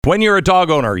When you're a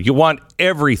dog owner, you want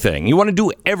everything. You want to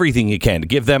do everything you can to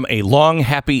give them a long,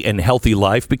 happy, and healthy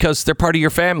life because they're part of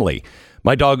your family.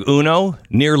 My dog Uno,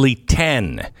 nearly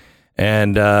 10.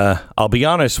 And I'll be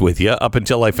honest with you, up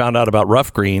until I found out about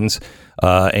rough greens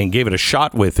and gave it a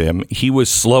shot with him, he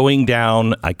was slowing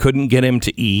down. I couldn't get him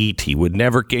to eat. He would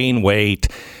never gain weight.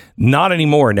 Not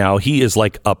anymore now. He is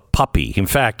like a puppy. In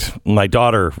fact, my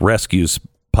daughter rescues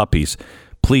puppies.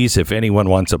 Please, if anyone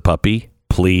wants a puppy,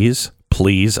 please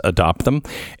adopt them.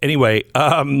 Anyway,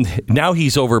 now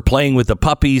he's over playing with the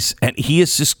puppies, and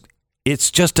it's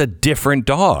just a different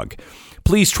dog.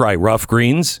 Please try Rough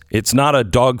Greens. It's not a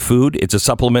dog food. It's a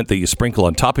supplement that you sprinkle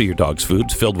on top of your dog's food.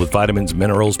 It's filled with vitamins,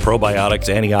 minerals, probiotics,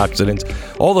 antioxidants,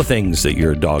 all the things that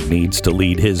your dog needs to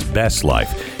lead his best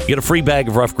life. You get a free bag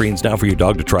of Rough Greens now for your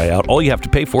dog to try out. All you have to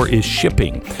pay for is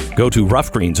shipping. Go to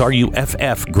Rough Greens,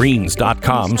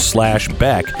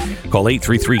 ruffgreens.com/Beck. Call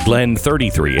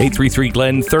 833-GLEN-33,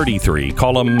 833-GLEN-33.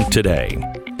 Call them today.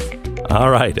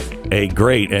 All right, a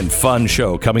great and fun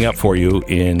show coming up for you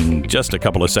in just a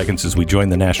couple of seconds as we join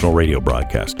the national radio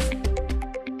broadcast.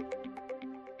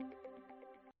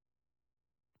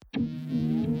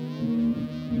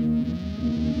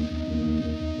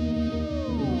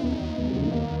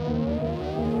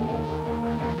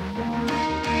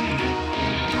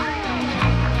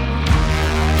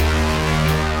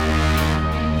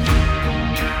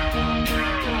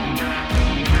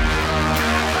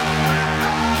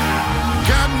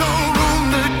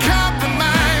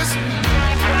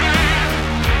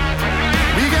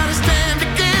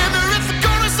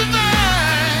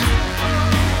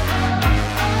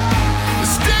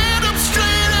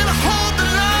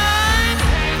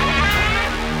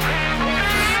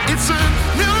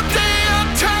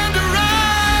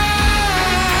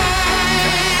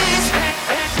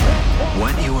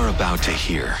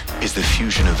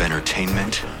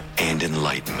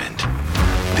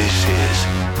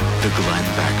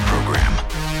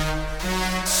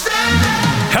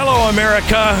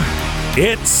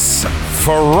 It's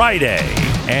Friday,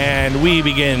 and we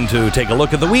begin to take a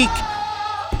look at the week.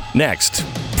 Next,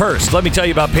 first, let me tell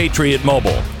you about Patriot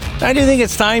Mobile. I do think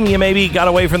it's time you maybe got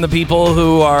away from the people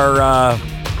who are,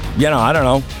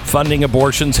 funding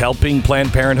abortions, helping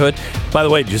Planned Parenthood. By the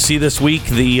way, did you see this week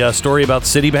the story about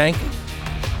Citibank?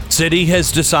 Citi has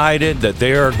decided that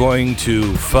they are going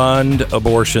to fund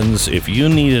abortions. If you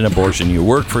need an abortion, you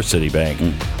work for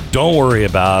Citibank. Don't worry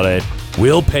about it.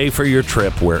 We'll pay for your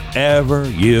trip wherever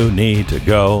you need to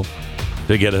go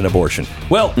to get an abortion.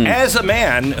 Well, as a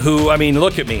man who,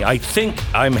 look at me. I think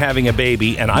I'm having a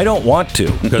baby, and I don't want to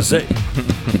because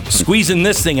squeezing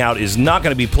this thing out is not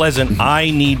going to be pleasant.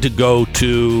 I need to go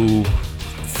to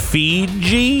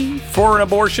Fiji for an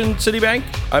abortion, Citibank.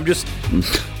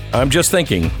 I'm just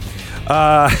thinking.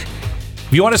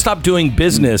 If you want to stop doing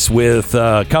business with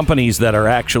companies that are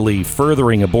actually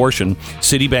furthering abortion,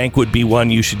 Citibank would be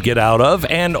one you should get out of.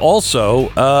 And also,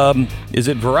 is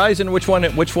it Verizon? Which one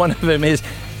of them is?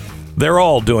 They're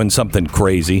all doing something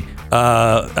crazy.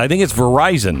 I think it's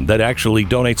Verizon that actually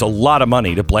donates a lot of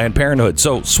money to Planned Parenthood.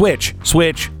 So switch.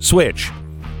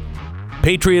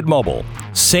 Patriot Mobile.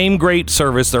 Same great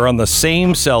service. They're on the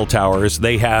same cell towers.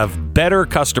 They have better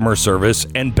customer service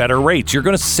and better rates. You're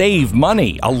going to save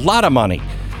money, a lot of money.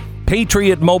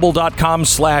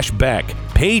 PatriotMobile.com/Beck.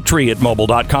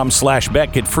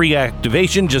 PatriotMobile.com/Beck. Get free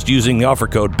activation just using the offer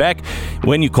code Beck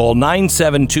when you call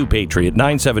 972-PATRIOT,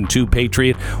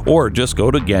 972-PATRIOT, or just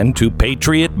go to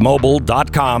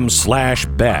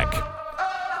PatriotMobile.com/Beck.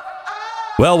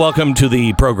 Well, welcome to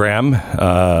the program,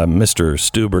 Mr.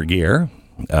 Stu Bergier,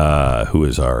 who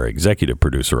is our executive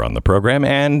producer on the program,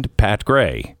 and Pat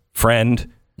Gray, friend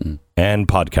and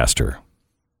podcaster.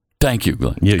 Thank you,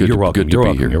 Glenn. You're welcome. Good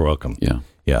to be here. You're welcome. Yeah.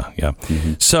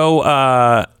 Mm-hmm. So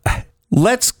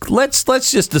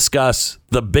let's just discuss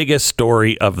the biggest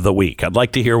story of the week. I'd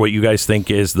like to hear what you guys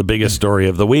think is the biggest story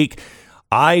of the week.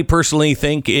 I personally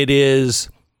think it is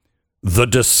the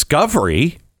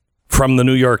discovery from the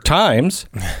New York Times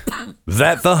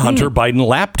that the Hunter Biden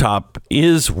laptop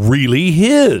is really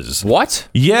his. What?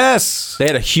 Yes. They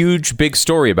had a huge, big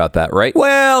story about that, right?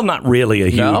 Well, not really a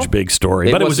huge, big story,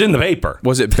 but it was in the paper.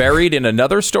 Was it buried in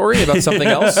another story about something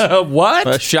else?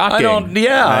 What? Shocking.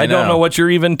 I don't know what you're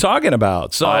even talking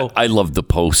about. So I love the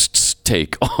Post's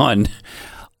take on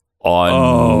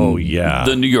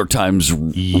the New York Times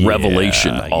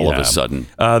revelation all of a sudden.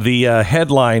 The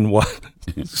headline was,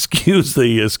 excuse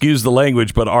the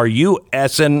language, but are you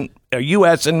S-ing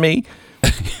me?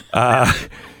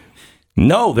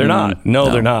 No, they're not. No,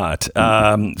 they're not.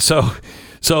 So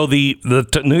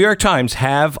the New York Times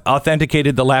have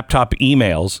authenticated the laptop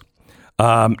emails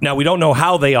Now, we don't know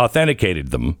how they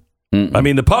authenticated them. Mm-mm. I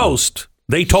mean, the Post,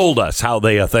 they told us how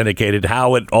they authenticated,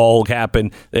 how it all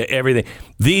happened, everything.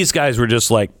 These guys were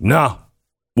just like, no,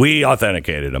 we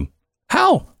authenticated them.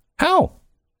 How?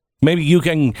 Maybe you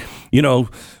can,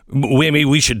 maybe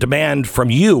we should demand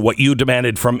from you what you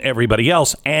demanded from everybody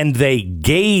else. And they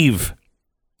gave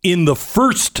in the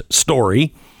first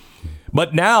story.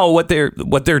 But now what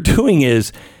they're doing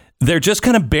is they're just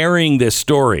kind of burying this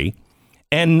story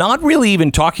and not really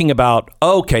even talking about,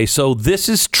 okay, so this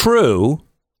is true.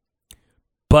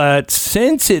 But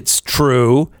since it's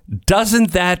true,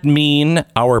 doesn't that mean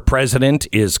our president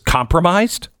is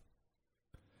compromised?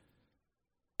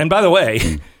 And by the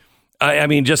way, I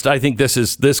think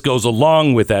this goes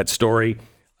along with that story.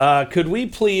 Could we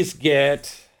please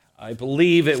get, I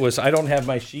believe it was, I don't have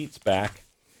my sheets back,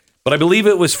 but I believe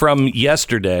it was from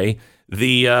yesterday,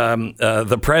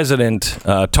 the president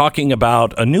talking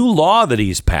about a new law that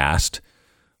he's passed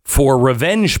for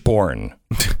revenge porn.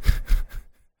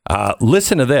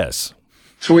 Listen to this.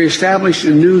 So we established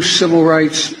a new civil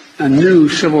rights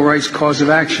cause of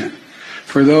action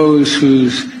for those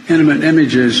whose intimate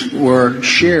images were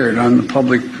shared on the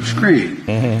public screen.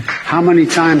 Mm-hmm. How many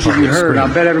times have you heard,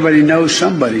 I'll bet everybody knows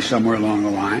somebody somewhere along the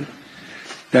line,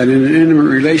 that in an intimate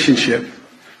relationship,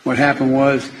 what happened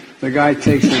was the guy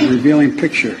takes a revealing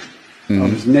picture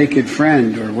of his naked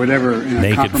friend or whatever in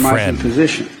a compromising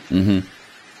position. Mm-hmm.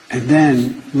 And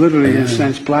then, literally, in a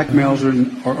sense, blackmails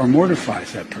or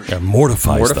mortifies that person. Yeah,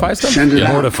 mortifies them. Send it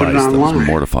out, put it online.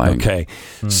 Mortifying. Okay.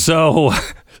 So,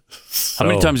 how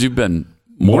many times you've been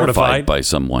mortified by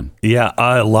someone? Yeah,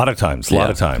 a lot of times. A lot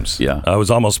of times. Yeah. I was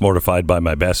almost mortified by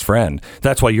my best friend.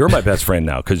 That's why you're my best friend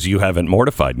now, because you haven't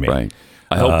mortified me. Right.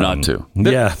 I hope not to.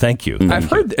 Yeah, thank you. I've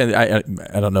heard, and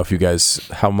I don't know if you guys,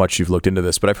 how much you've looked into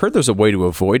this, but I've heard there's a way to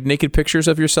avoid naked pictures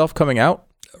of yourself coming out.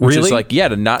 Which is like,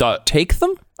 to not take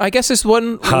them, I guess is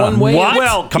one way. What?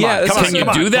 Well, come on. Can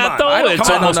you do that, though? It's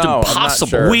almost impossible.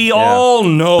 Sure. We all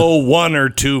know one or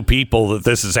two people that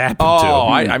this has happened to.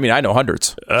 I know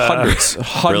hundreds.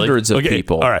 Hundreds of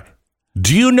people. All right.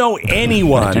 Do you know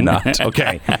anyone? I do not.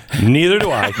 Okay. Neither do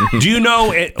I. Do you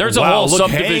know? There's a whole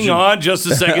subdivision. Hang on just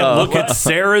a second. Look at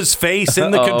Sarah's face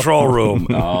in the control room.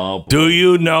 Oh, do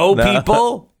you know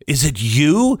people? Is it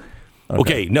you?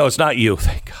 Okay. No, it's not you.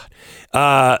 Thank God.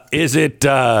 Is it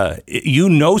you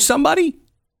know somebody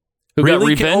who got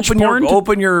revenge porn?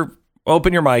 Open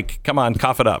your mic. Come on,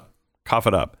 cough it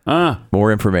up.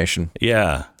 More information.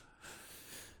 Yeah.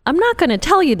 I'm not going to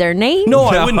tell you their name. No,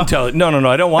 I wouldn't tell it. No,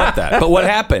 I don't want that. But what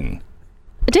happened?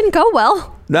 It didn't go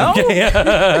well. No.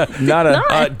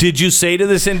 Did you say to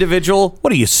this individual,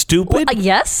 "What are you, stupid?" Well,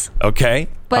 yes. Okay.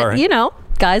 But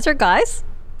guys are guys.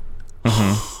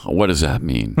 Mm-hmm. What does that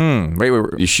mean?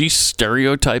 Wait. Is she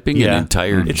stereotyping an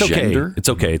entire gender? Okay. It's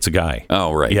okay. It's a guy.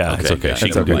 Oh, right. Yeah, okay. it's okay.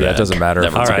 It's okay. That doesn't matter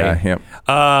if it's a guy. Yep.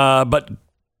 But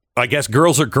I guess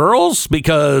girls are girls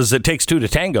because it takes two to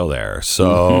tango there.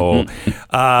 So,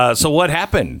 so what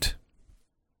happened?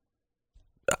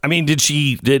 I mean,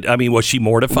 was she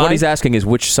mortified? What he's asking is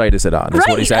which site is it on? That's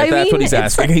what he's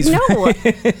asking. No.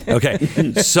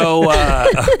 Okay. So,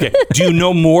 do you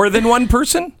know more than one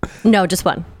person? No, just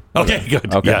one. Okay,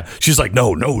 good. Okay. Yeah. She's like,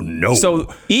 no. So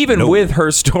even with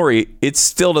her story, it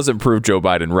still doesn't prove Joe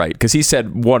Biden right because he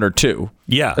said one or two.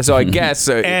 Yeah. So I guess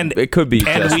it could be.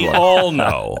 And we one. all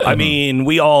know. I mean,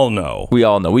 we all know. We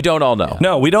all know. We don't all know.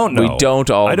 No, we don't know. We don't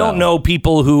all know. I don't know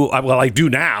people who, well, I do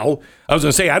now. I was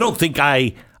going to say, I don't think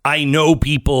I know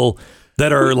people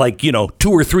that are like, 2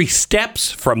 or 3 steps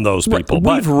from those people.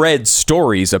 We've read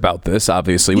stories about this,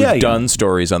 obviously. We've done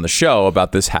stories on the show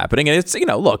about this happening. And it's,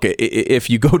 look,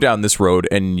 if you go down this road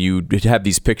and you have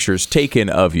these pictures taken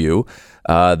of you,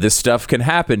 this stuff can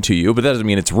happen to you, but that doesn't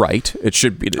mean it's right. It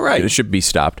should be right. It should be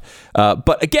stopped.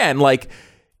 But again, like,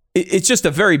 it's just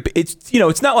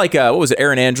it's not like, what was it,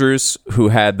 Aaron Andrews, who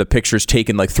had the pictures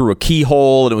taken like through a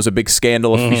keyhole and it was a big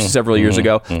scandal several years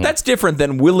ago. Mm-hmm. That's different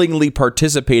than willingly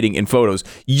participating in photos.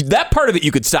 That part of it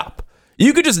you could stop.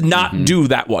 You could just not do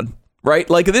that one, right?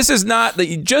 Like, this is not that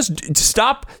you just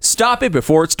stop it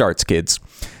before it starts, kids.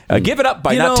 Give it up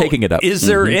by not taking it up. Is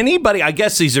there anybody, I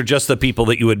guess these are just the people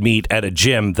that you would meet at a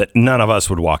gym that none of us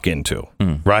would walk into,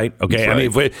 right? Okay. Right. I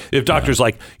mean, if doctor's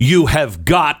like, you have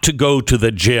got to go to the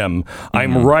gym.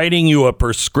 I'm writing you a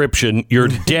prescription. You're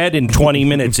dead in 20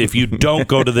 minutes if you don't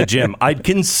go to the gym. I'd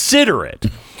consider it.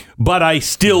 But I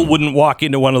still wouldn't walk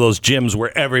into one of those gyms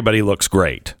where everybody looks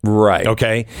great. Right.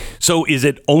 Okay. So is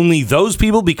it only those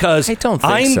people? Because I don't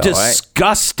think I'm so.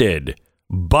 disgusted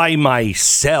by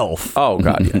myself. Oh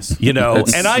God, yes. You know,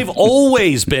 and I've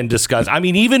always been disgusted. I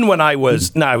mean, even when I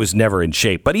was never in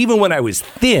shape, but even when I was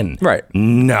thin, right?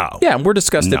 No. Yeah, and we're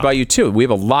disgusted by you too. We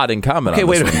have a lot in common. Okay, on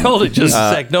wait this a minute. Hold it just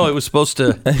a sec. No, it was supposed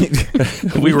to.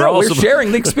 We're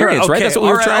sharing the experience, right? That's what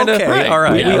we were trying to. Right. All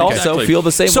right. We also feel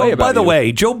the same way So, about by the you.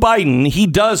 way, Joe Biden, he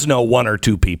does know one or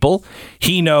two people.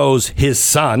 He knows his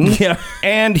son,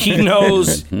 and he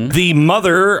knows the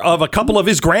mother of a couple of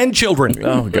his grandchildren.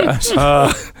 Oh gosh.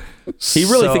 He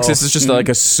really thinks this is just like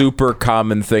a super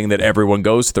common thing that everyone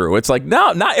goes through. It's like,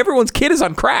 no, not everyone's kid is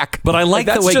on crack. But I like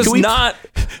that's the way just not.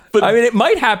 But, I mean, it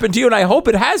might happen to you, and I hope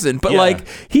it hasn't. But like,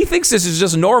 he thinks this is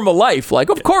just normal life. Like,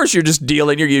 of course, you're just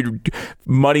dealing. Your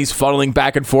money's funneling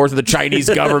back and forth to the Chinese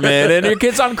government, and your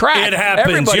kid's on crack. It happens.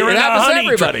 Everybody, You're it in a happens to honey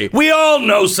everybody. trap. We all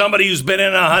know somebody who's been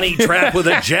in a honey trap with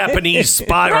a Japanese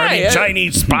spy or any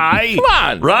Chinese spy. Come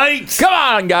on, right? Come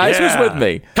on, guys. Who's with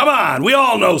me? Come on. We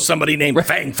all know somebody named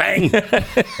Fang Fang.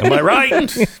 Am I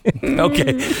right?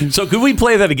 Okay. So could we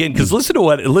play that again? Because listen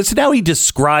how he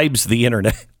describes the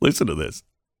internet. Listen to this.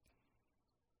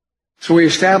 So we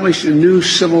established a new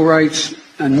civil rights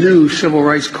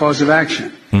cause of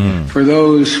action for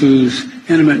those whose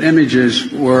intimate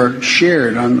images were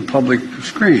shared on the public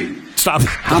screen. Stop.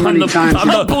 How many times? On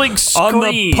the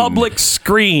public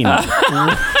screen. Is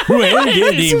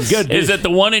it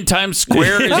the one in Times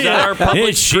Square? Is that our public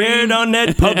it's shared on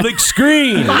that public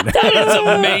screen. That's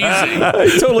amazing.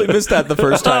 I totally missed that the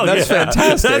first time. That's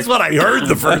fantastic. That's what I heard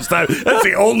the first time. That's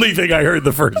the only thing I heard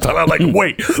the first time. I'm like,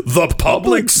 wait, the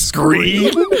public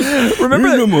screen?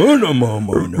 Remember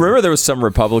there was some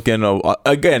Republican,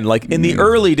 again, like in the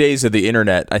early days of the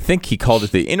internet, I think he called it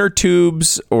the inner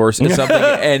tubes or something,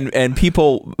 and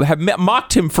people have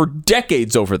mocked him for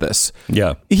decades over this.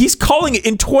 Yeah. He's calling it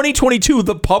in 2022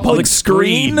 the public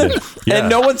screen, and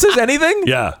no one says anything?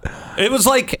 Yeah. It was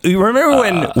like, you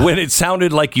remember when it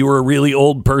sounded like you were a really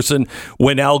old person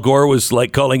when Al Gore was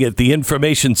like calling it the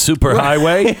information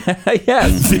superhighway?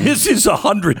 Yes. This is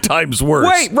 100 times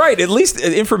worse. Right. At least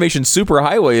information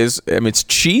superhighway is, I mean, it's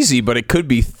cheesy, but it could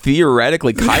be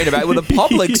theoretically kind of with a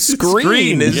public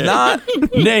screen is not.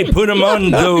 Nay, put them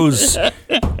on those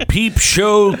peep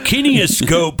show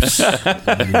kinescopes.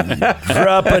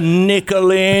 Drop a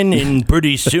nickel in, and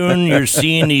pretty soon you're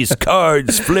seeing these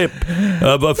cards flip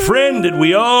of a friend that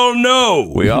we all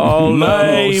know. We all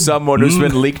know someone who's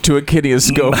been leaked to a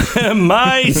kinescope.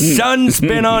 My son's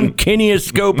been on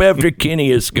kinescope after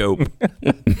kinescope.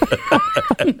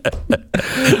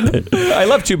 I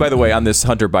love, too, by the way, on this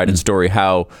Hunter Biden story,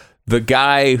 how the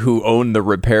guy who owned the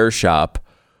repair shop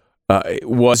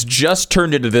was just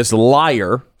turned into this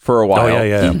liar for a while. Oh,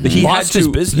 yeah. He lost his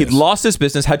business. He'd lost his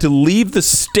business, had to leave the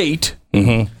state.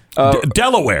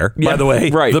 Delaware, by the way.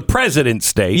 Right. The president's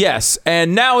state. Yes.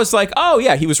 And now it's like, oh,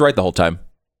 yeah, he was right the whole time.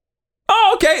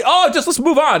 Oh, okay. Oh, let's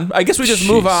move on. I guess we just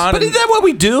move on. But isn't that what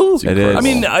we do? It is. I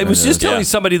mean, I was just telling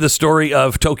somebody the story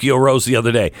of Tokyo Rose the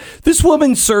other day. This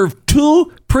woman served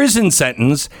 2 prison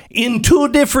sentences in 2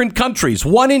 different countries.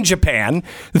 One in Japan.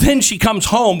 Then she comes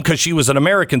home because she was an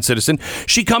American citizen.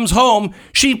 She comes home.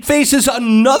 She faces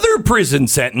another prison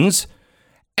sentence.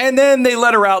 And then they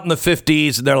let her out in the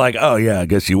 50s, and they're like, oh, yeah, I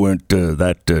guess you weren't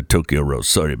that Tokyo Rose.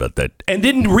 Sorry about that. And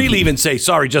didn't really even say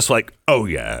sorry, just like, oh,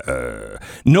 yeah.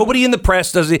 Nobody in the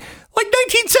press does it. Like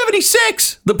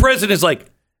 1976, the president is like,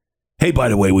 hey, by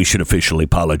the way, we should officially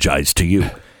apologize to you.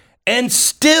 And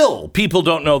still, people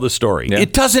don't know the story. Yeah.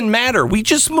 It doesn't matter. We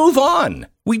just move on.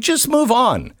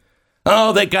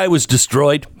 Oh, that guy was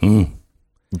destroyed.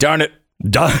 Darn it.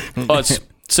 It's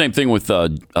same thing with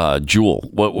Jewell.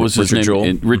 What was his name?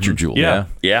 Jewell? Richard Jewell.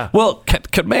 Yeah. Well,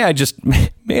 may I just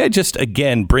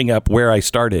again bring up where I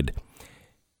started?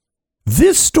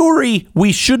 This story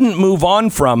we shouldn't move on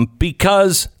from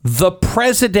because the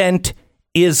president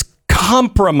is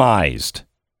compromised.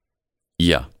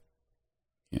 Yeah.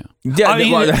 I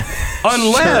mean,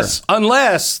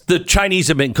 unless the Chinese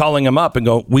have been calling him up and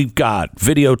go, we've got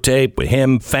videotape with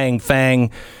him,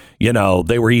 Fang. You know,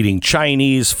 they were eating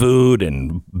Chinese food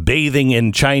and bathing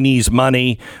in Chinese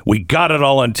money. We got it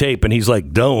all on tape. And he's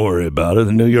like, don't worry about it.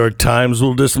 The New York Times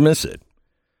will dismiss it.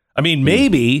 I mean,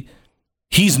 maybe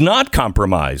he's not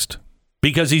compromised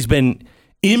because he's been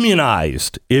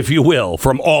immunized, if you will,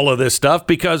 from all of this stuff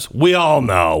because we all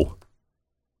know.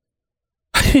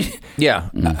 Yeah.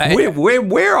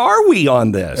 Where are we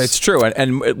on this? It's true.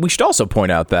 And we should also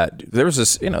point out that there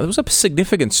was there was a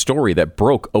significant story that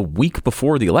broke a week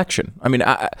before the election. I mean,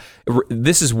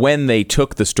 this is when they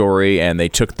took the story and they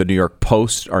took the New York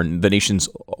Post, or the nation's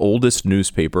oldest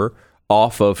newspaper,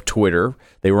 off of Twitter.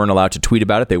 They weren't allowed to tweet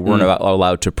about it. They weren't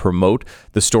allowed to promote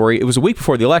the story. It was a week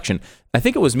before the election. I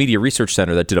think it was Media Research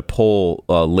Center that did a poll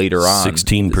later on.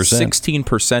 16%.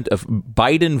 16% of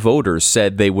Biden voters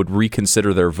said they would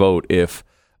reconsider their vote if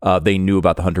they knew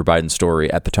about the Hunter Biden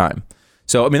story at the time.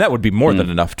 So, I mean, that would be more than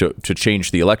enough to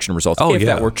change the election results if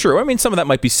that were true. I mean, some of that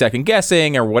might be second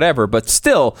guessing or whatever, but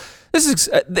still,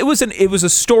 it was a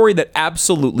story that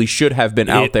absolutely should have been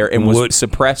out there and was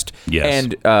suppressed. Yes.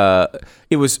 And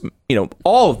it was,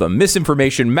 all of them,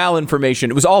 misinformation, malinformation.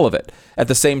 It was all of it at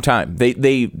the same time.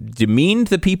 They demeaned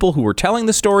the people who were telling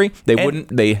the story.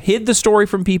 They hid the story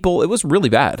from people. It was really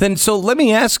bad. Then, so let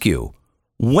me ask you,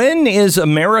 when is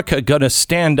America going to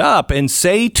stand up and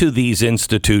say to these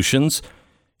institutions,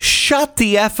 shut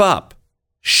the F up.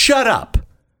 Shut up.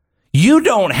 You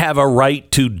don't have a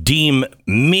right to deem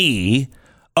me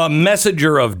a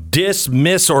messenger of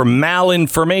dismiss or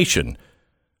malinformation.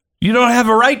 You don't have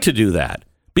a right to do that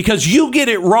because you get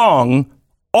it wrong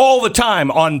all the time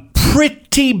on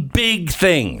pretty big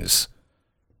things.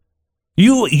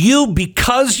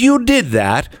 Because you did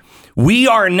that, we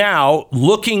are now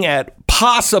looking at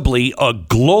possibly a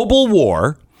global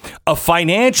war, a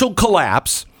financial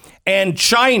collapse, and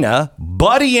China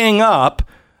buddying up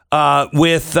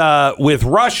with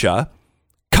Russia,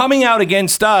 coming out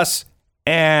against us,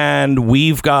 and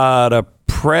we've got a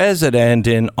president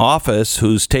in office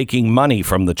who's taking money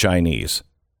from the Chinese.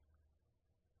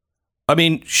 I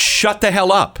mean, shut the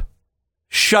hell up.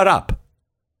 Shut up.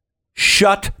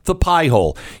 Shut the pie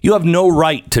hole. You have no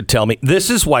right to tell me. This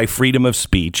is why freedom of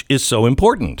speech is so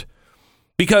important.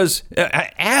 Because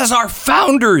as our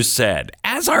founders said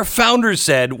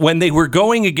when they were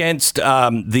going against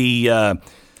the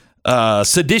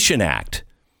Sedition Act,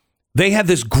 they had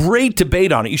this great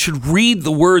debate on it. You should read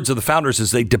the words of the founders as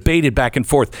they debated back and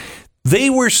forth. They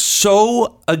were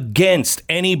so against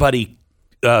anybody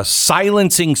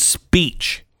silencing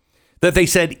speech that they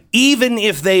said, even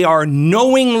if they are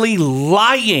knowingly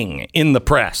lying in the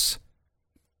press,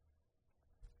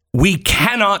 we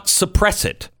cannot suppress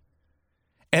it.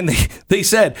 And they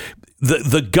said,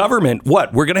 the government,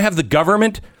 what? We're going to have the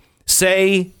government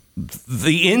say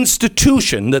the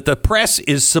institution that the press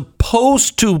is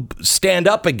supposed to stand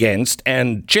up against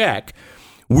and check.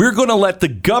 We're going to let the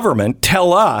government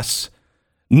tell us,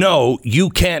 no, you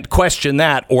can't question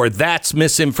that, or that's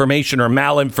misinformation or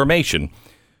malinformation.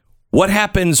 What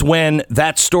happens when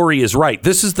that story is right?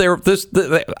 Read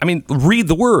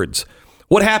the words.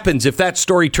 What happens if that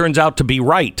story turns out to be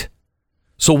right?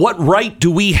 So what right do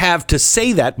we have to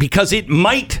say that? Because it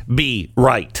might be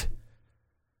right.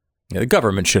 Yeah, the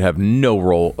government should have no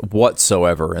role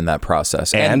whatsoever in that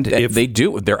process. And if they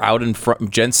do, they're out in front.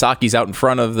 Jen Psaki's out in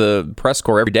front of the press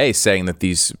corps every day saying that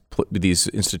these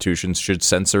institutions should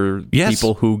censor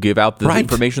people who give out the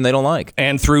information they don't like.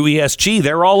 And through ESG,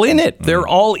 they're all in it. They're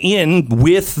all in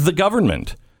with the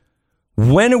government.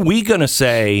 When are we going to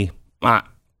say, I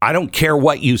don't care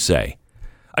what you say?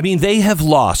 I mean, they have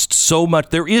lost so much.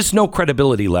 There is no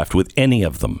credibility left with any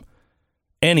of them.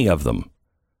 Any of them.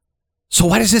 So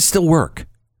why does it still work?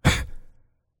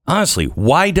 Honestly,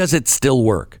 why does it still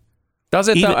work? Does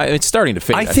it? It's starting to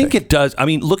fade. I think it does. I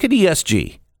mean, look at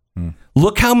ESG.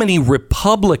 Look how many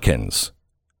Republicans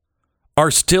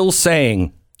are still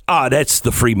saying, that's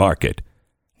the free market.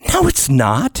 No, it's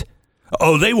not.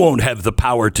 Oh, they won't have the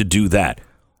power to do that.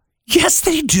 Yes,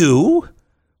 they do.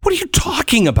 What are you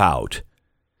talking about?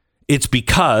 It's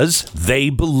because they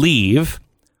believe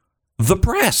the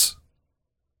press.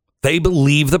 They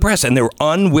believe the press, and they're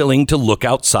unwilling to look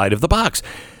outside of the box.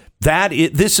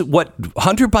 What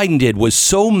Hunter Biden did was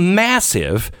so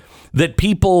massive that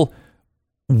people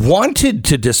wanted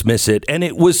to dismiss it, and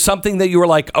it was something that you were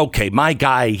like, okay, my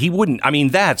guy, he wouldn't. I mean,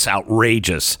 that's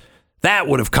outrageous. That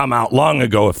would have come out long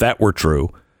ago if that were true.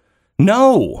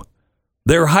 No,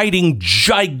 they're hiding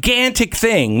gigantic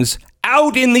things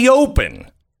out in the open.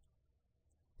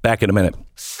 Back in a minute.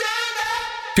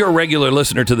 If you're a regular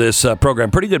listener to this program,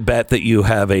 pretty good bet that you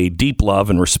have a deep love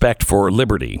and respect for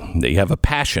liberty. That you have a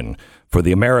passion for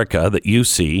the America that you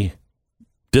see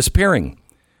disappearing.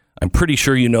 I'm pretty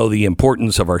sure you know the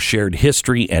importance of our shared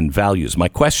history and values. My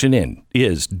question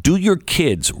is, do your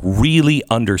kids really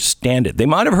understand it? They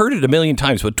might have heard it a million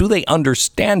times, but do they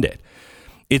understand it?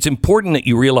 It's important that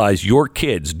you realize your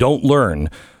kids don't learn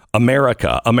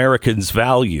America, Americans'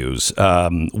 values,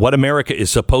 what America is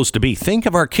supposed to be. Think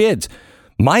of our kids.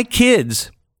 My kids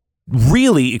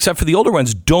really, except for the older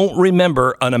ones, don't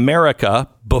remember an America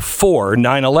before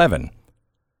 9/11.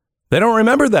 They don't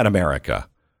remember that America.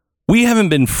 We haven't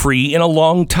been free in a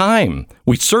long time.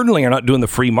 We certainly are not doing the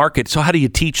free market. So how do you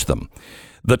teach them?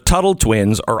 The Tuttle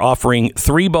Twins are offering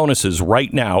 3 bonuses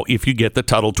right now if you get the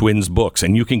Tuttle Twins books.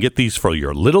 And you can get these for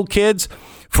your little kids,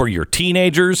 for your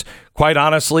teenagers. Quite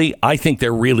honestly, I think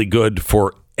they're really good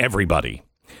for everybody.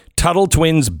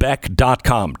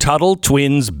 TuttleTwinsBeck.com.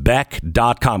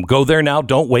 TuttleTwinsBeck.com. Go there now.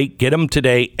 Don't wait. Get them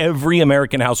today. Every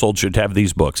American household should have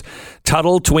these books.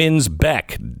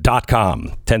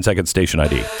 TuttleTwinsBeck.com. 10-second station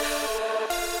ID.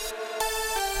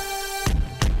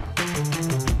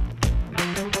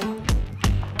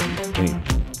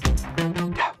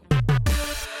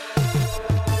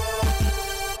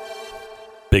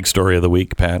 Big story of the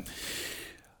week, Pat.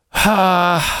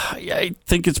 I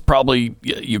think it's probably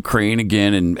Ukraine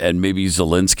again, and maybe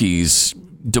Zelensky's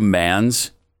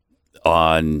demands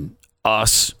on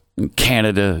us, and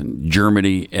Canada, and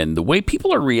Germany, and the way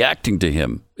people are reacting to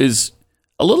him is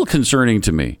a little concerning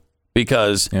to me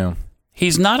because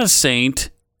he's not a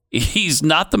saint, he's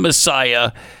not the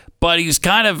Messiah, but he's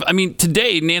kind of. I mean,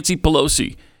 today Nancy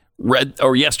Pelosi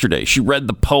yesterday she read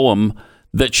the poem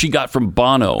that she got from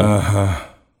Bono.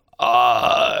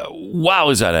 Wow,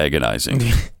 is that agonizing?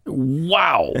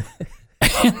 Wow.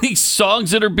 And these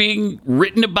songs that are being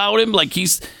written about him, like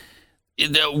this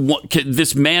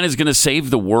man is going to save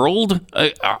the world.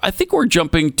 I think we're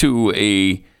jumping to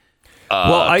a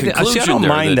I don't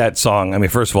mind that song. I mean,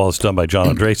 first of all, it's done by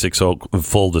John Ondrasik, so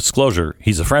full disclosure,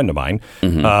 he's a friend of mine.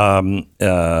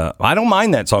 Mm-hmm. I don't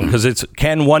mind that song because it's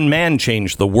can one man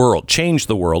change the world?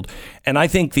 And I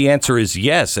think the answer is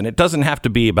yes, and it doesn't have to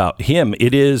be about him.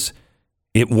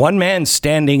 One man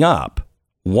standing up,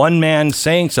 one man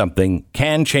saying something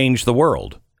can change the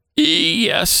world.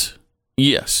 Yes.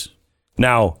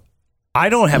 Now, I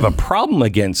don't have a problem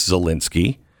against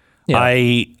Zelensky. Yeah.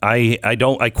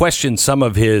 I question some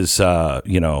of his,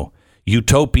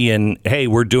 utopian, hey,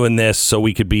 we're doing this so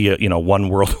we could be a, one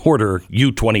world order,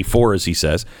 U-24, as he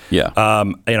says. Yeah.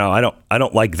 I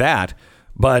don't like that,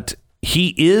 but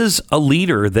he is a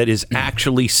leader that is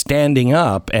actually standing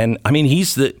up. And I mean,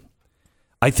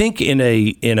 I think in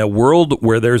a world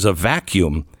where there's a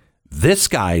vacuum, this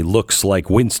guy looks like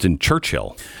Winston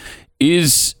Churchill.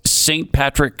 Is St.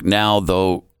 Patrick now,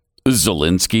 though,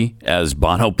 Zelensky, as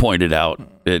Bono pointed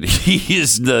out? That he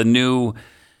is the new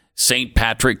St.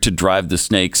 Patrick to drive the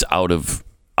snakes out of,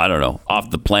 I don't know, off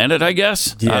the planet, I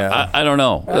guess? Yeah. I don't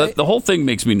know. The whole thing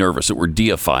makes me nervous that we're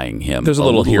deifying him. There's a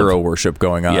little hero worship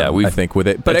going on, I think, with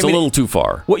it. But it's a little too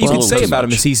far. What you can say about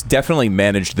him is he's definitely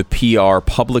managed the PR,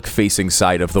 public-facing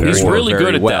side of the war He's really very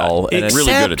good at well. that.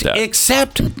 Really good at that.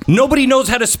 Except nobody knows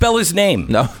how to spell his name.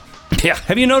 No. Yeah.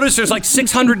 Have you noticed there's like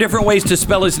 600 different ways to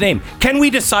spell his name? Can we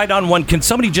decide on one? Can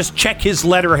somebody just check his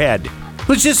letterhead?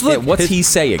 Let's just look. Yeah, what's he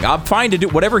saying? I'm fine to do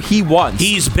whatever he wants.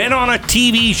 He's been on a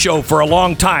TV show for a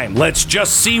long time. Let's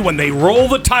just see when they roll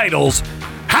the titles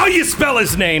how you spell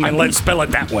his name, and let's spell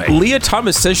it that way. Leah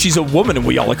Thomas says she's a woman, and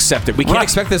we all accept it. We can't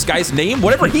expect this guy's name.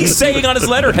 Whatever he's saying on his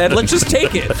letterhead, let's just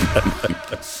take it.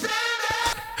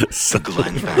 The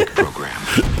Glenn Beck Program.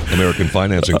 American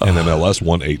Financing, NMLS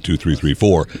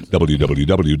 182334,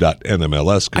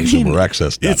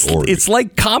 www.nmlsconsumeraccess.org. It's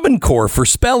like Common Core for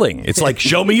spelling. It's like,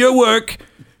 show me your work.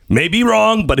 May be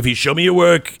wrong, but if you show me your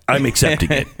work, I'm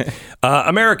accepting it.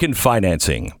 American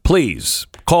Financing, please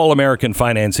call American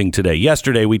Financing today.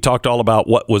 Yesterday, we talked all about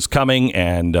what was coming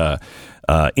and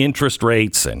interest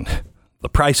rates and the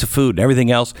price of food and everything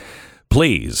else.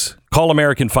 Please call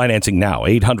American Financing now,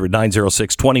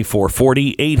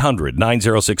 800-906-2440,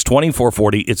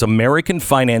 800-906-2440. It's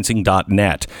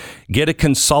AmericanFinancing.net. Get a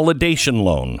consolidation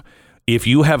loan. If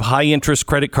you have high-interest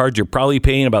credit cards, you're probably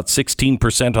paying about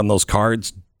 16% on those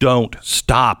cards. Don't.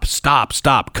 Stop.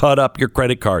 Cut up your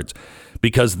credit cards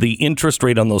because the interest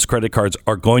rate on those credit cards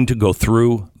are going to go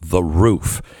through the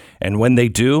roof. And when they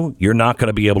do, you're not going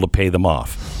to be able to pay them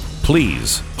off.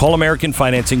 Please call American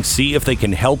Financing, see if they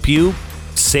can help you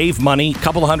save money, a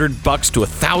couple $100 to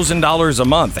 $1,000 a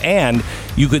month, and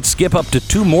you could skip up to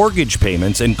 2 mortgage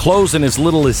payments and close in as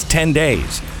little as 10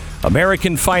 days.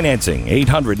 American Financing,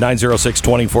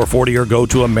 800-906-2440, or go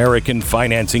to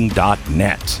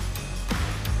AmericanFinancing.net.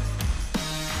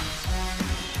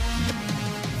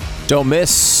 Don't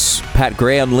miss Pat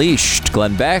Gray Unleashed,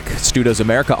 Glenn Beck, Stu Does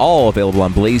America, all available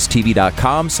on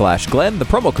blazetv.com/Glenn. The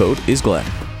promo code is Glenn.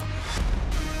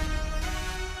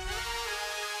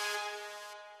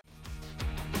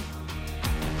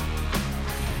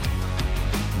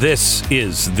 This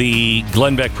is the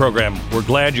Glenn Beck program. We're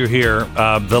glad you're here.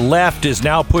 The left is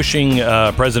now pushing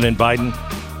President Biden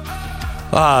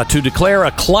to declare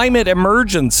a climate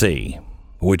emergency.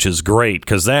 which is great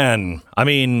because then, I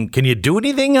mean, can you do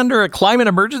anything under a climate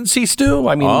emergency, Stu?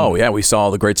 I mean, oh yeah, we saw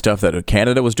all the great stuff that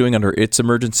Canada was doing under its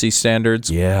emergency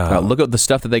standards. Yeah, look at the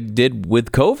stuff that they did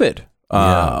with COVID.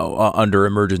 Under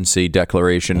emergency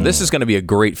declaration. This is going to be a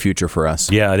great future for us.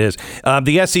 Yeah, it is.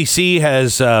 The SEC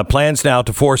has plans now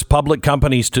to force public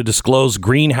companies to disclose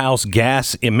greenhouse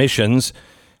gas emissions.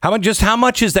 How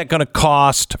much is that going to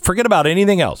cost? Forget about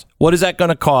anything else. What is that going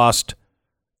to cost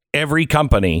every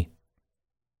company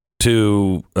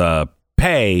to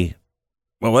pay?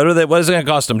 Well, what is it going to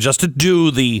cost them just to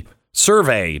do the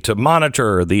survey, to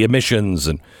monitor the emissions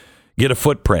and get a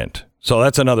footprint? So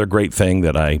that's another great thing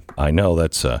that I know.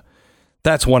 That's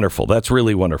wonderful. That's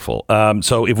really wonderful.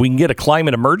 So if we can get a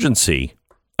climate emergency,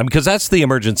 because that's the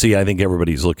emergency I think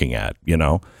everybody's looking at. You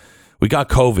know, we got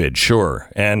COVID,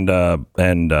 sure, and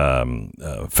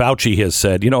Fauci has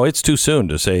said, you know, it's too soon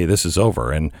to say this is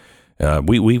over, and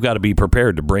we've got to be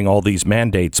prepared to bring all these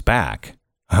mandates back.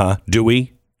 Do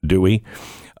we?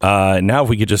 Now if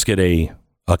we could just get a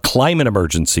climate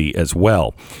emergency as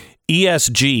well.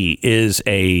 ESG is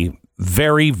a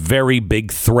very, very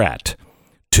big threat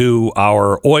to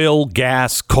our oil,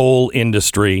 gas, coal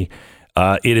industry.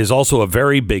 It is also a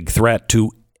very big threat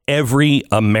to every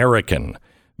American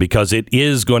because it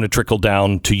is going to trickle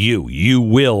down to you. You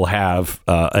will have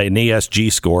an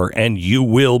ESG score and you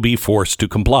will be forced to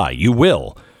comply. You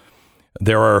will.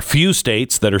 There are a few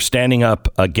states that are standing up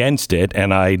against it,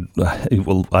 and I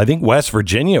think West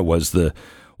Virginia was the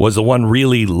one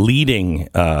really leading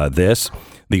this.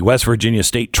 The West Virginia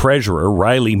State Treasurer,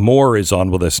 Riley Moore, is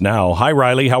on with us now. Hi,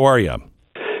 Riley. How are you?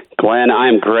 Glenn,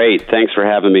 I'm great. Thanks for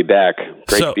having me back.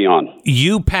 Great to be on.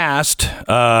 You passed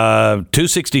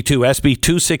 262, SB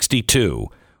 262,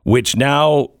 which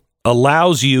now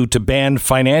allows you to ban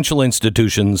financial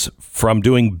institutions from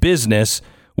doing business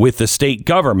with the state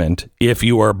government if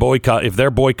they're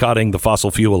boycotting the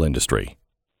fossil fuel industry.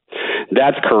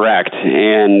 That's correct.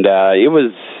 And it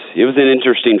was an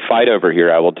interesting fight over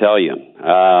here, I will tell you.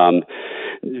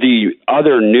 The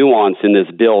other nuance in this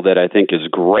bill that I think is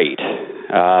great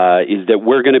is that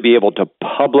we're going to be able to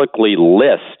publicly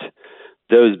list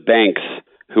those banks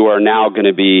who are now going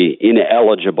to be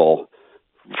ineligible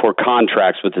for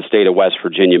contracts with the state of West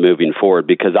Virginia moving forward.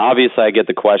 Because obviously I get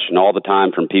the question all the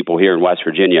time from people here in West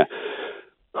Virginia,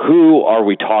 who are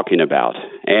we talking about?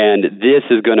 And this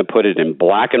is going to put it in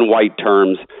black and white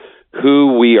terms,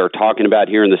 who we are talking about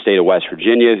here in the state of West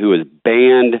Virginia, who is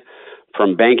banned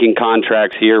from banking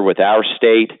contracts here with our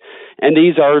state. And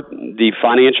these are the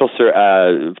financial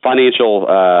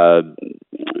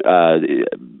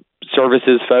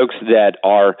services folks that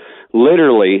are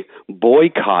literally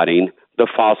boycotting the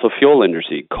fossil fuel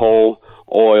industry, coal,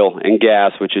 oil, and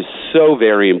gas, which is so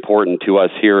very important to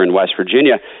us here in West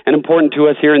Virginia and important to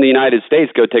us here in the United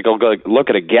States. Go take a look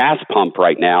at a gas pump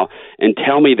right now and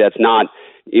tell me that's not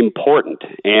important.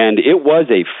 And it was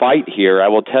a fight here. I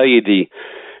will tell you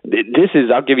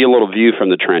I'll give you a little view from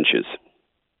the trenches.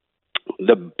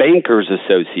 The Bankers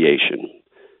Association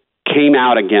came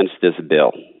out against this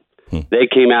bill. They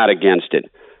came out against it.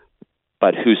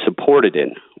 But who supported it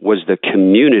was the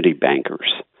community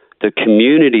bankers. The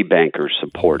community bankers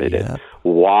supported it.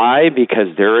 Why?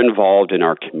 Because they're involved in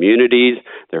our communities.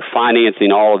 They're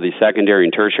financing all of the secondary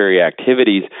and tertiary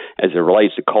activities as it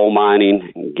relates to coal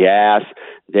mining and gas.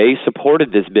 They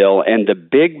supported this bill, and the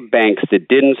big banks that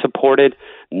didn't support it,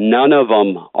 none of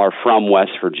them are from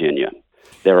West Virginia.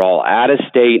 They're all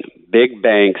out-of-state, big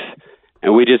banks,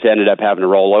 and we just ended up having to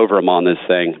roll over them on this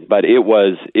thing. But it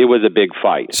was a big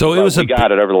fight. So we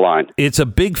got it over the line. It's a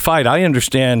big fight. I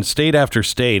understand state after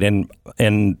state, and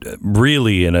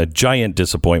really in a giant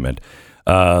disappointment.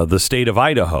 The state of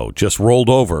Idaho just rolled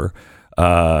over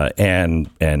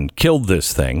and killed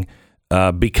this thing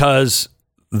because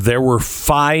there were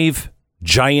 5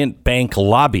 giant bank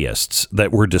lobbyists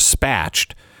that were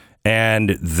dispatched,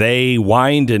 and they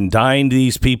wined and dined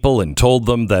these people and told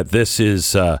them that this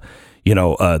is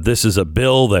this is a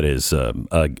bill that is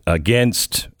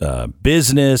against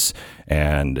business,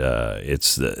 and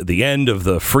it's the end of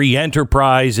the free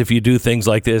enterprise if you do things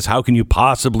like this. How can you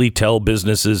possibly tell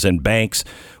businesses and banks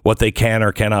what they can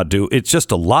or cannot do? It's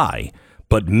just a lie.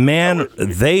 But, man,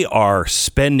 they are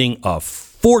spending a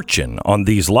fortune on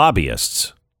these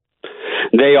lobbyists.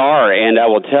 They are, and I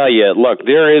will tell you, look,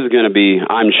 there is going to be,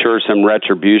 I'm sure, some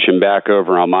retribution back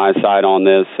over on my side on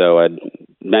this. So I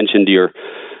mentioned to your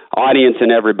audience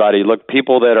and everybody, look,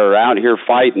 people that are out here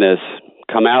fighting this,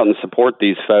 come out and support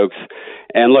these folks.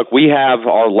 And look, we have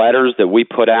our letters that we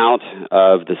put out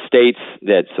of the states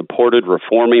that supported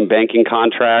reforming banking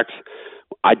contracts.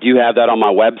 I do have that on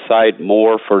my website,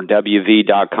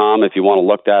 moreforwv.com, if you want to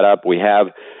look that up. We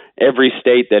have every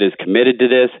state that is committed to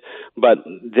this, but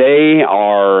we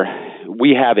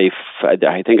have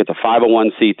I think it's a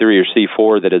 501c3 or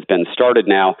C4 that has been started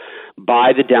now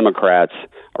by the Democrats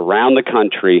around the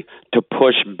country to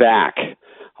push back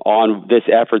on this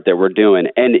effort that we're doing.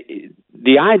 And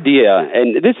the idea,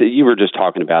 and you were just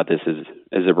talking about this as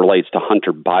it relates to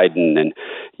Hunter Biden and,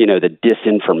 the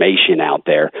disinformation out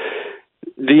there.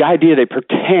 The idea they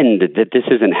pretend that this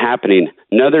isn't happening.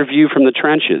 Another view from the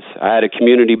trenches. I had a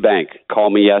community bank call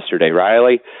me yesterday.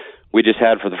 Riley, we just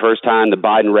had for the first time the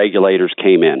Biden regulators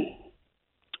came in.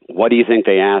 What do you think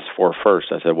they asked for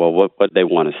first? I said, well, what they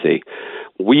want to see?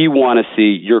 We want to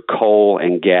see your coal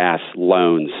and gas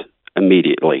loans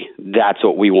immediately. That's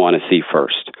what we want to see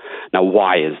first. Now,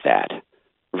 why is that?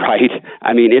 Right?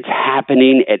 I mean, it's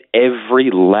happening at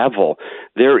every level.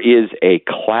 There is a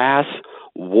class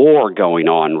war going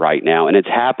on right now, and it's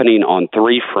happening on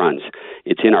three fronts.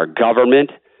 It's in our government,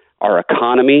 our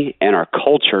economy, and our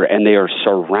culture, and they are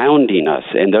surrounding us.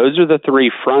 And those are the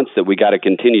three fronts that we got to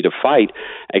continue to fight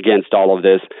against all of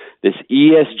this. This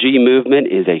ESG movement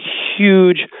is a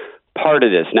huge part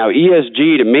of this. Now,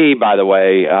 ESG to me, by the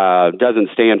way, doesn't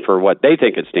stand for what they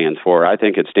think it stands for. I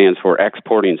think it stands for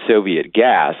exporting Soviet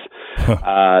gas.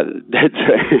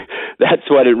 That's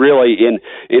what it really, in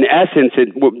essence,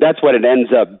 that's what it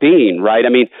ends up being, right? I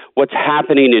mean, what's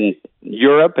happening in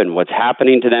Europe and what's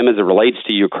happening to them as it relates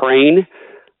to Ukraine,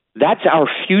 that's our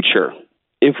future.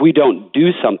 If we don't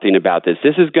do something about this,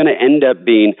 this is going to end up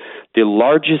being the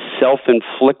largest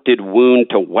self-inflicted wound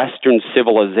to Western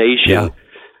civilization. Yeah.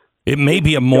 It may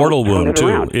be a mortal wound,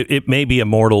 too. It may be a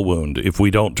mortal wound if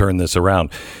we don't turn this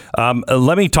around.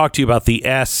 Let me talk to you about the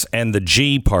S and the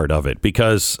G part of it,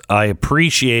 because I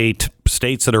appreciate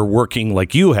states that are working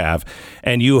like you have,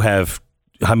 and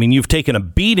you've taken a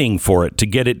beating for it to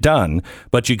get it done,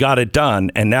 but you got it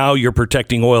done, and now you're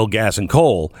protecting oil, gas, and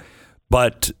coal.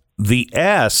 But the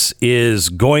S is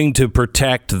going to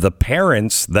protect the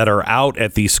parents that are out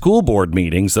at these school board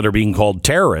meetings that are being called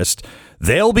terrorists.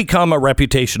 They'll become a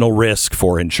reputational risk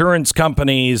for insurance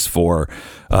companies, for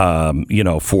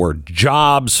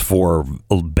jobs, for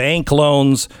bank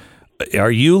loans.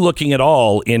 Are you looking at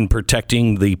all in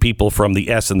protecting the people from the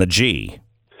S and the G?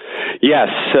 Yes.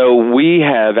 So we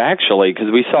have actually, because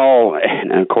we saw,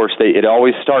 and of course, it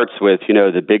always starts with,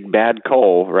 the big bad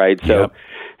coal, right? So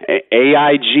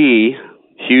AIG,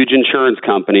 huge insurance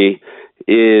company,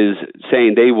 is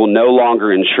saying they will no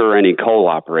longer insure any coal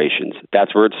operations.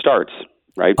 That's where it starts,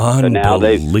 right?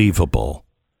 Unbelievable.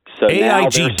 So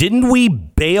AIG, didn't we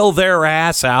bail their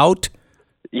ass out?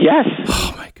 Yes.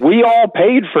 Oh my God. We all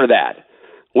paid for that.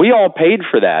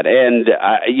 And,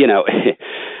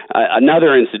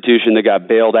 another institution that got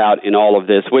bailed out in all of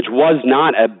this, which was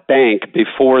not a bank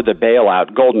before the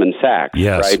bailout, Goldman Sachs.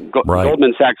 Yes, right? Right.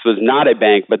 Goldman Sachs was not a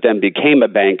bank, but then became a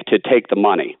bank to take the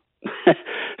money.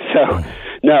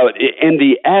 No, and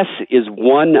the S is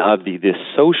one of the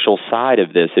social side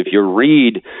of this. If you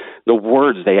read the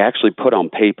words they actually put on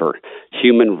paper,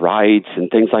 human rights and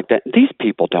things like that, these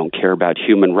people don't care about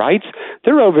human rights.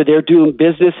 They're over there doing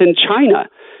business in China.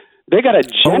 They got a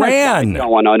genocide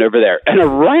going on over there. And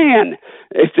Iran,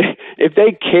 if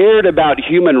they cared about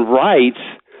human rights,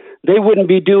 they wouldn't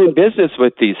be doing business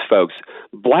with these folks.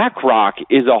 BlackRock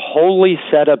is a wholly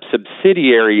set up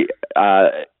subsidiary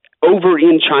over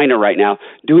in China right now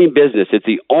doing business. It's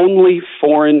the only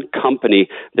foreign company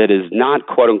that is not,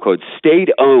 quote unquote, state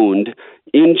owned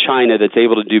in China that's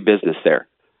able to do business there.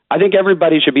 I think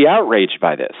everybody should be outraged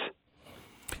by this.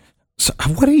 So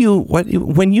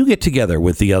when you get together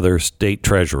with the other state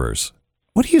treasurers,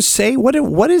 what do you say?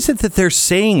 What is it that they're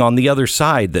saying on the other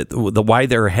side why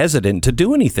they're hesitant to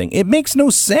do anything? It makes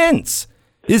no sense.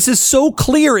 This is so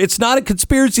clear. It's not a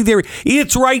conspiracy theory.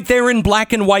 It's right there in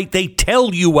black and white. They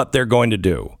tell you what they're going to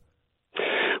do.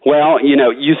 Well,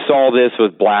 you saw this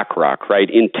with BlackRock, right,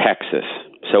 in Texas.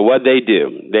 So what they do,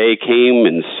 they came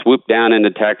and swooped down into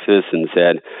Texas and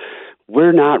said,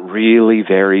 we're not really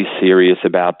very serious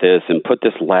about this, and put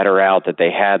this letter out that they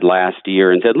had last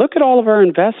year and said, look at all of our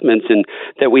investments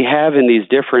that we have in these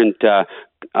different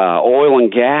oil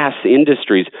and gas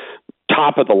industries.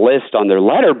 Top of the list on their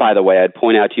letter, by the way, I'd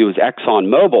point out to you, is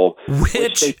ExxonMobil,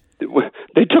 which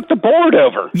they took the board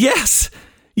over. Yes.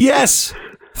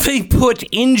 They put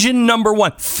engine number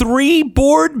one. 3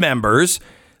 board members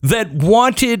that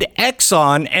wanted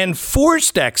Exxon and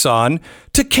forced Exxon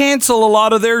to cancel a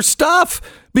lot of their stuff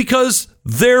because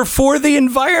they're for the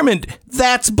environment.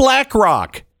 That's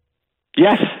BlackRock.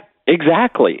 Yes,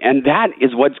 exactly. And that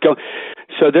is what's going.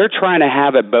 So they're trying to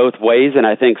have it both ways, and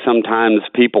I think sometimes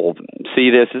people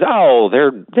see this as,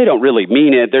 they don't really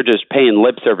mean it. They're just paying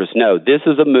lip service. No, this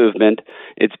is a movement.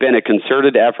 It's been a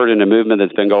concerted effort and a movement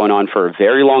that's been going on for a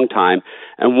very long time,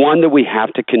 and one that we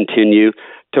have to continue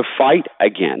to fight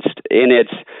against. And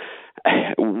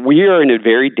we are in a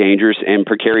very dangerous and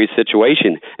precarious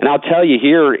situation. And I'll tell you,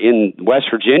 here in West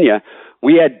Virginia,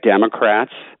 we had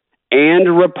Democrats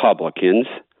and Republicans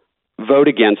vote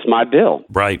against my bill.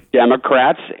 Right.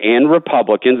 Democrats and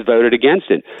Republicans voted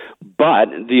against it. But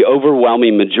the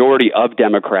overwhelming majority of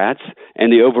Democrats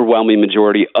and the overwhelming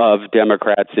majority of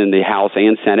Democrats in the House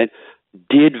and Senate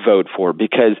did vote for it,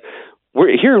 because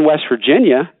we're here in West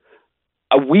Virginia.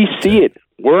 We see it.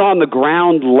 We're on the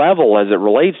ground level as it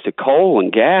relates to coal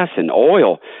and gas and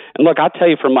oil. And look, I'll tell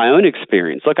you from my own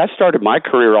experience. Look, I started my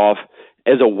career off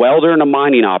as a welder in a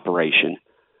mining operation.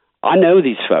 I know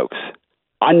these folks.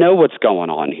 I know what's going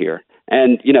on here.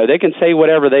 And, they can say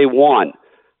whatever they want.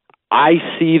 I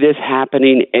see this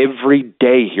happening every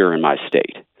day here in my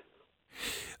state.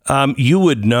 You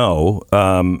would know,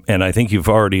 and I think you've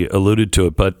already alluded to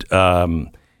it, but,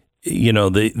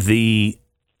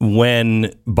 when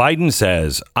Biden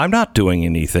says, I'm not doing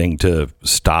anything to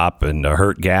stop and to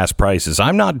hurt gas prices,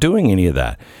 I'm not doing any of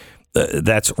that.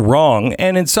 That's wrong.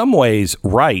 And in some ways,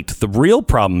 right. The real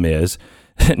problem is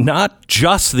not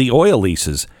just the oil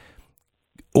leases.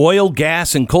 Oil,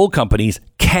 gas, and coal companies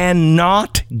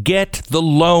cannot get the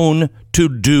loan to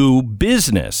do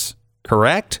business.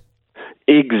 Correct?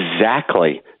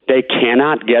 Exactly. They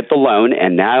cannot get the loan.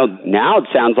 And now it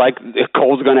sounds like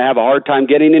coal's going to have a hard time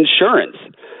getting insurance.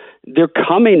 They're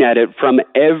coming at it from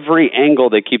every angle.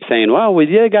 They keep saying, well, we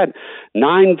got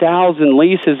 9,000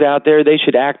 leases out there they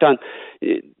should act on.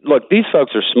 Look, these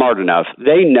folks are smart enough.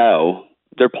 They know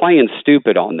they're playing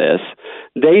stupid on this.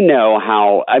 They know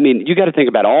how, you got to think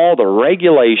about all the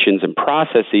regulations and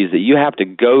processes that you have to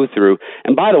go through.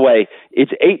 And by the way,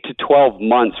 it's 8 to 12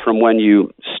 months from when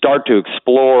you start to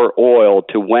explore oil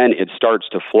to when it starts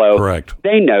to flow. Correct.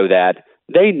 They know that.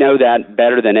 They know that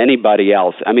better than anybody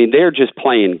else. They're just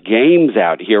playing games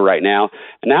out here right now.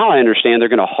 And now I understand they're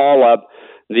going to haul up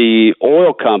the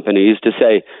oil companies to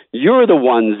say, you're the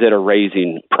ones that are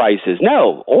raising prices.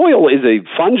 No, oil is a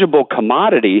fungible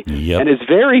commodity, and it's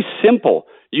very simple.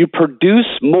 You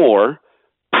produce more,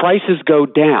 prices go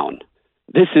down.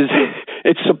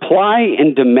 It's supply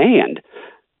and demand.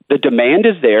 The demand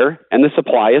is there, and the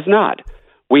supply is not.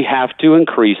 We have to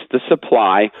increase the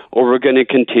supply, or we're going to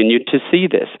continue to see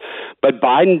this. But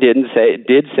Biden did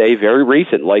say very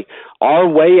recently, our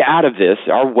way out of this,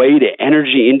 our way to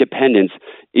energy independence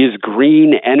is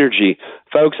green energy.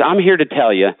 Folks, I'm here to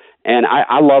tell you, and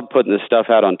I love putting this stuff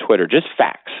out on Twitter, just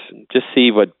facts, just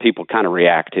see what people kind of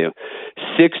react to.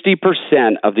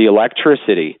 60% of the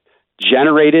electricity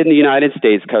generated in the United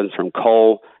States comes from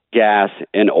coal, gas,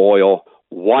 and oil.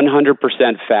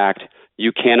 100% fact.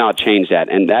 You cannot change that,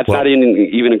 and that's not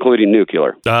even including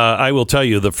nuclear. I will tell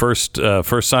you the first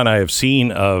sign I have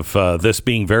seen of this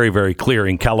being very, very clear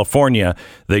in California.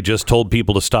 They just told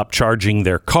people to stop charging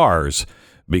their cars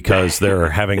because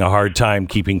they're having a hard time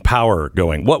keeping power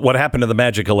going. What happened to the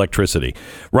magic electricity?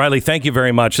 Riley, thank you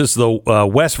very much. This is the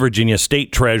West Virginia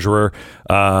State Treasurer.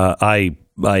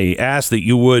 I ask that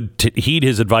you would heed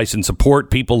his advice and support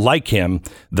people like him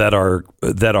that are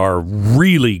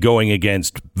really going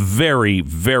against very,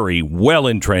 very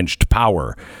well-entrenched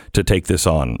power to take this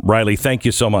on. Riley, thank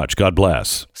you so much. God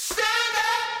bless.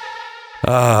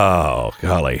 Oh,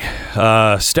 golly.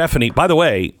 Stephanie, by the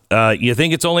way, you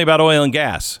think it's only about oil and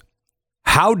gas.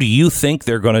 How do you think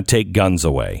they're going to take guns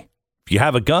away? If you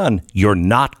have a gun, you're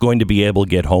not going to be able to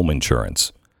get home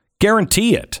insurance.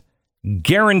 Guarantee it.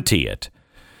 Guarantee it.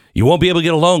 You won't be able to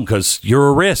get a loan because you're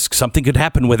a risk. Something could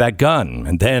happen with that gun,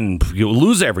 and then you'll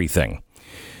lose everything.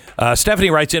 Stephanie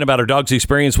writes in about her dog's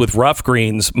experience with rough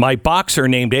greens. My boxer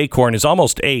named Acorn is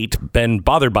almost 8, been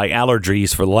bothered by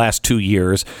allergies for the last 2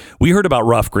 years. We heard about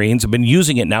rough greens and been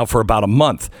using it now for about a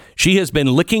month. She has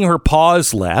been licking her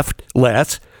paws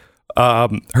less.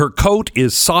 Her coat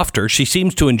is softer. She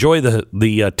seems to enjoy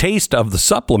the taste of the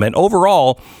supplement.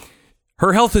 Overall,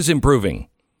 her health is improving.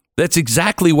 That's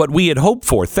exactly what we had hoped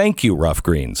for. Thank you, Rough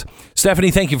Greens.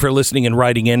 Stephanie, thank you for listening and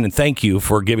writing in, and thank you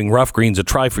for giving Rough Greens a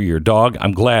try for your dog.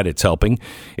 I'm glad it's helping.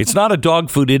 It's not a dog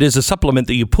food. It is a supplement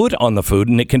that you put on the food,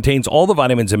 and it contains all the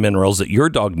vitamins and minerals that your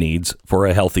dog needs for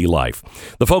a healthy life.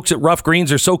 The folks at Rough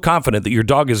Greens are so confident that your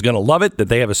dog is going to love it that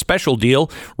they have a special deal,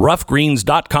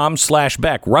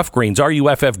 roughgreens.com/Beck. Rough Greens,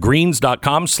 RUFF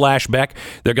greens.com/Beck.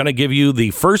 They're going to give you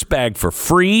the first bag for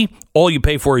free. All you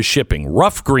pay for is shipping.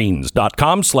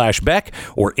 roughgreens.com/Beck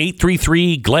or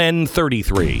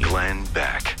 833-GLEN-33. Glenn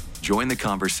Beck. Join the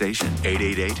conversation.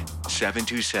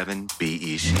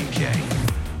 888-727-BECK.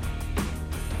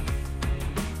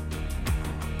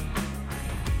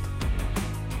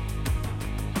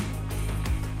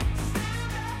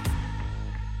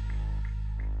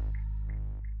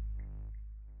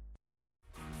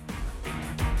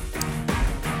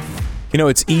 You know,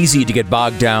 it's easy to get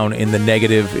bogged down in the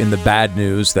negative, in the bad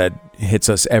news that hits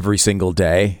us every single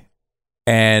day.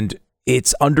 And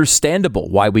it's understandable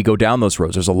why we go down those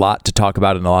roads. There's a lot to talk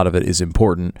about, and a lot of it is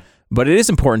important. But it is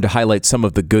important to highlight some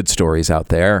of the good stories out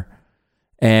there.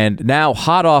 And now,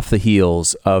 hot off the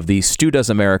heels of the Stu Does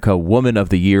America Woman of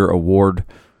the Year award,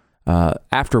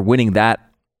 after winning that,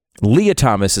 Leah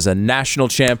Thomas is a national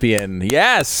champion.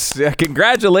 Yes!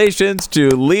 Congratulations to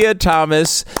Leah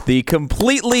Thomas, the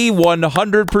completely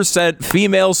 100%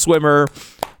 female swimmer,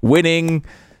 winning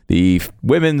the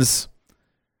women's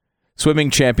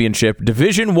swimming championship.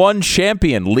 Division I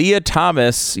champion, Leah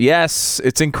Thomas. Yes,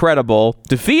 it's incredible.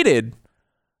 Defeated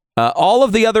all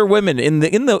of the other women in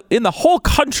the whole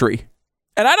country.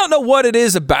 And I don't know what it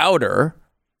is about her.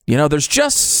 You know, there's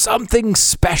just something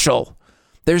special.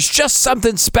 There's just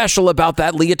something special about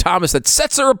that Leah Thomas that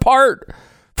sets her apart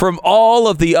from all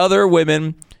of the other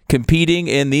women competing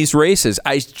in these races.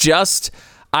 I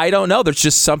don't know. There's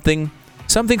just something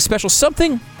special,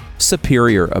 something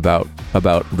superior about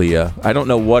Leah. I don't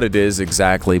know what it is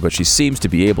exactly, but she seems to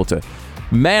be able to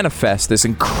manifest this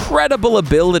incredible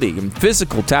ability and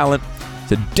physical talent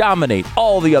to dominate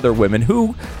all the other women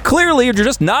who clearly are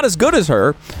just not as good as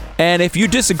her. And if you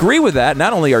disagree with that,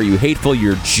 not only are you hateful,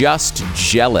 you're just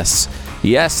jealous.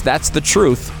 Yes, that's the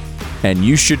truth, and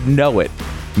you should know it.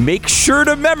 Make sure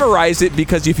to memorize it,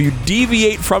 because if you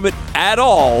deviate from it at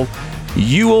all,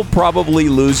 you will probably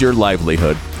lose your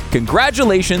livelihood.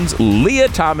 Congratulations, Leah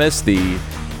Thomas, the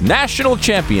national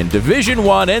champion, Division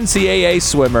I NCAA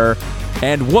swimmer,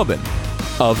 and Woman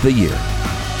of the Year.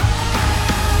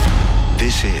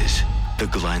 This is the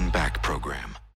Glenn Beck Program.